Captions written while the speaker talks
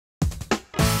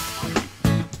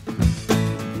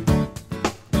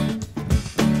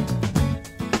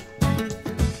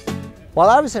While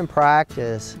I was in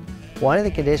practice, one of the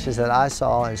conditions that I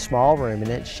saw in small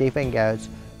ruminants, sheep and goats,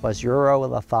 was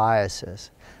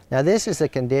urolithiasis. Now this is a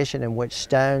condition in which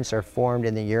stones are formed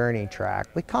in the urinary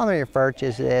tract. We commonly refer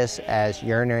to this as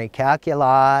urinary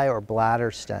calculi or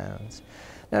bladder stones.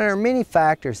 Now there are many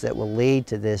factors that will lead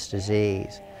to this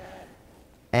disease.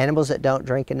 Animals that don't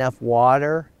drink enough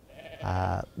water,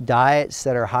 diets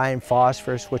that are high in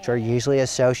phosphorus, which are usually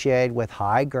associated with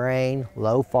high grain,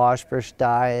 low phosphorus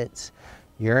diets,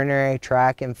 urinary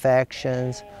tract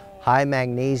infections, high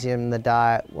magnesium in the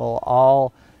diet will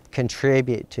all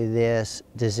contribute to this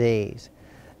disease.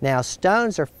 Now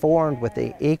stones are formed with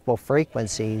the equal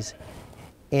frequencies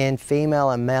in female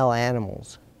and male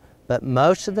animals, but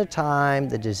most of the time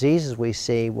the diseases we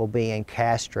see will be in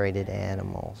castrated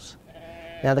animals.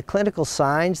 Now the clinical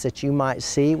signs that you might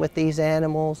see with these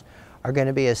animals are going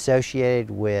to be associated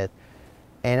with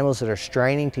animals that are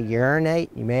straining to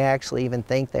urinate. You may actually even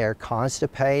think they are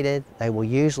constipated. They will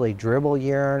usually dribble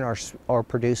urine or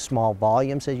produce small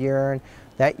volumes of urine.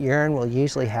 That urine will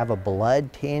usually have a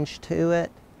blood tinge to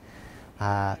it.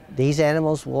 These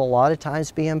animals will a lot of times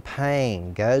be in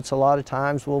pain. Goats a lot of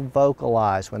times will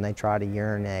vocalize when they try to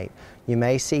urinate. You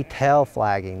may see tail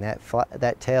flagging,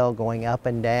 that tail going up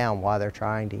and down while they're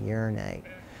trying to urinate.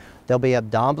 There'll be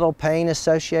abdominal pain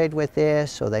associated with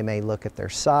this, so they may look at their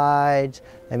sides,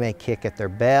 they may kick at their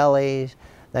bellies,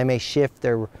 they may shift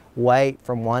their weight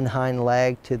from one hind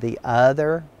leg to the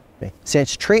other.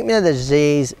 Since treatment of the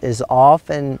disease is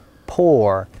often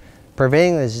poor,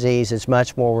 preventing the disease is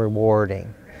much more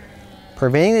rewarding.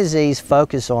 Preventing the disease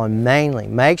focuses on mainly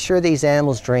make sure these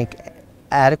animals drink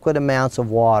adequate amounts of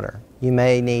water. You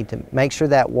may need to make sure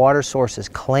that water source is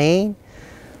clean,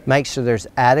 make sure there's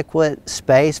adequate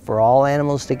space for all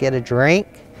animals to get a drink.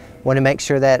 Want to make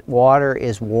sure that water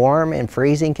is warm in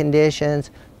freezing conditions.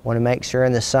 Want to make sure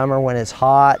in the summer when it's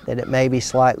hot that it may be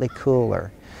slightly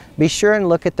cooler. Be sure and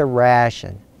look at the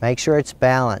ration. Make sure it's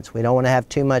balanced. We don't want to have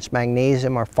too much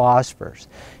magnesium or phosphorus.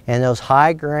 And those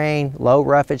high grain, low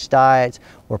roughage diets,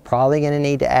 we're probably going to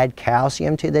need to add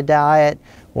calcium to the diet.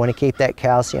 We want to keep that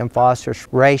calcium phosphorus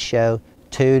ratio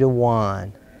 2 to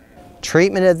 1.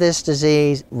 Treatment of this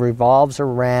disease revolves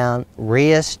around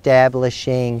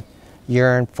reestablishing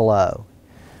urine flow.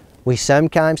 We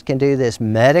sometimes can do this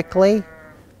medically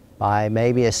by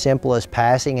maybe as simple as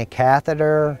passing a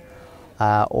catheter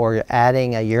or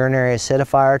adding a urinary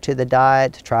acidifier to the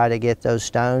diet to try to get those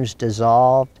stones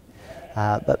dissolved.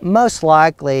 But most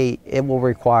likely it will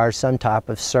require some type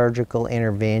of surgical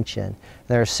intervention.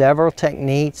 There are several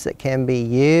techniques that can be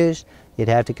used. You'd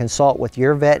have to consult with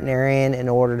your veterinarian in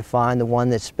order to find the one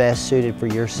that's best suited for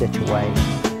your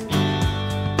situation.